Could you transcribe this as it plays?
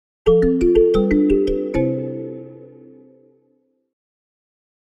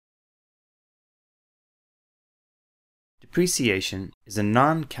Depreciation is a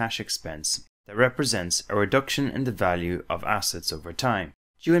non-cash expense that represents a reduction in the value of assets over time,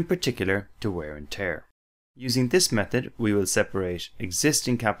 due in particular to wear and tear. Using this method, we will separate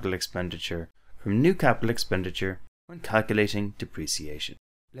existing capital expenditure from new capital expenditure when calculating depreciation.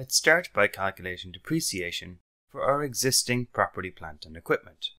 Let's start by calculating depreciation for our existing property, plant and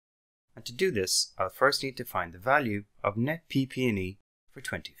equipment. And to do this, I'll first need to find the value of net PP&E for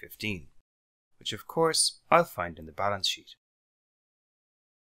 2015, which of course I'll find in the balance sheet.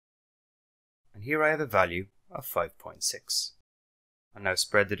 And here I have a value of 5.6. I'll now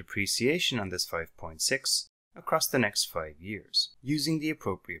spread the depreciation on this 5.6 across the next 5 years, using the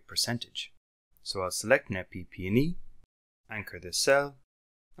appropriate percentage. So I'll select net PP&E, anchor this cell,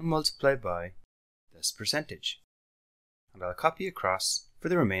 and multiply by this percentage. And I'll copy across for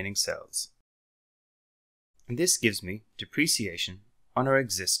the remaining cells. And this gives me depreciation on our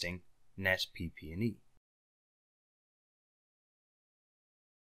existing net PP&E.